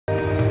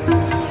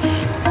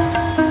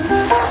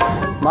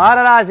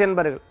மாரராசி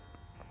என்பர்கள்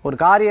ஒரு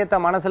காரியத்தை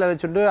மனசுல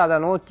வச்சுட்டு அதை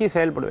நோக்கி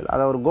செயல்படுவீர்கள்.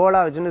 அதை ஒரு கோலா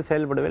வச்சுட்டு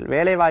செயல்படுவீர்கள்.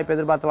 வேலை வாய்ப்பு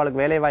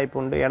எதிர்பார்த்தவாளுக்கு வேலை வாய்ப்பு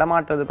உண்டு.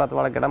 இடமாற்றம்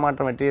எதிர்பார்த்தவாளுக்கு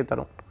இடமாற்றம் வெற்றியை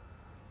தரும்.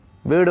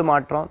 வீடு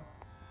மாற்றம்,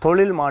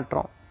 தொழில்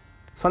மாற்றம்,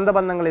 சொந்த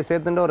பந்தங்களை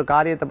சேர்த்துட்டு ஒரு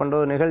காரியத்தை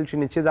பண்றது,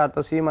 நிகழ்ச்சி,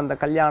 நிச்சயதார்த்தம், சீமந்த,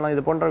 கல்யாணம்,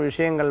 இது போன்ற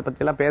விஷயங்கள்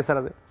பற்றிலாம்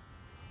பேசுறது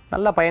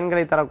நல்ல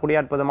பயன்களை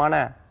தரக்கூடிய அற்புதமான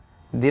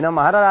தினம்.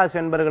 மகராசி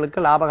என்பவர்களுக்கு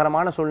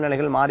லாபகரமான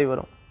சூழ்நிலைகள் மாறி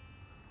வரும்.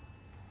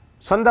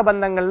 சொந்த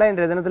பந்தங்கள்ல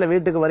இன்றைய தினத்துல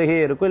வீட்டுக்கு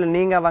வருகையே இருக்கும். இல்லை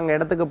நீங்க அவங்க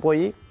இடத்துக்கு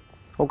போய்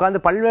உட்கார்ந்து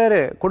பல்வேறு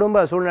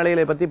குடும்ப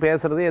சூழ்நிலைகளை பத்தி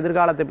பேசுறது,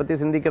 எதிர்காலத்தை பத்தி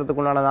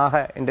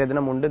சிந்திக்கிறதுக்குண்டானதாக இன்றைய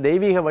தினம் உண்டு.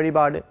 தெய்வீக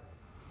வழிபாடு,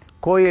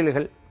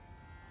 கோயில்கள்,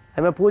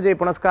 அதுமாதிரி பூஜை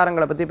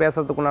புனஸ்காரங்களை பத்தி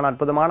பேசுறதுக்குண்டான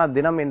அற்புதமான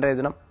தினம் இன்றைய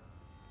தினம்.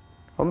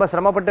 ரொம்ப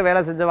சிரமப்பட்டு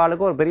வேலை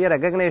செஞ்சவாளுக்கு ஒரு பெரிய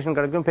ரெகக்னேஷன்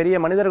கிடைக்கும். பெரிய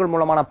மனிதர்கள்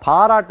மூலமான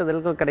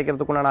பாராட்டுதல்கள்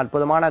கிடைக்கிறதுக்குண்டான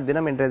அற்புதமான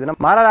தினம் இன்றைய தினம்.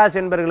 மகராசி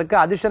என்பவர்களுக்கு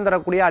அதிர்ஷ்டம்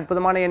தரக்கூடிய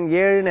அற்புதமான எண்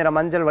 7, நிற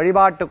மஞ்சள்.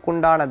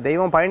 வழிபாட்டுக்குண்டான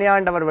தெய்வம்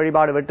பழனியாண்டவர்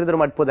வழிபாடு வெற்றி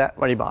தரும் அற்புத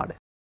வழிபாடு.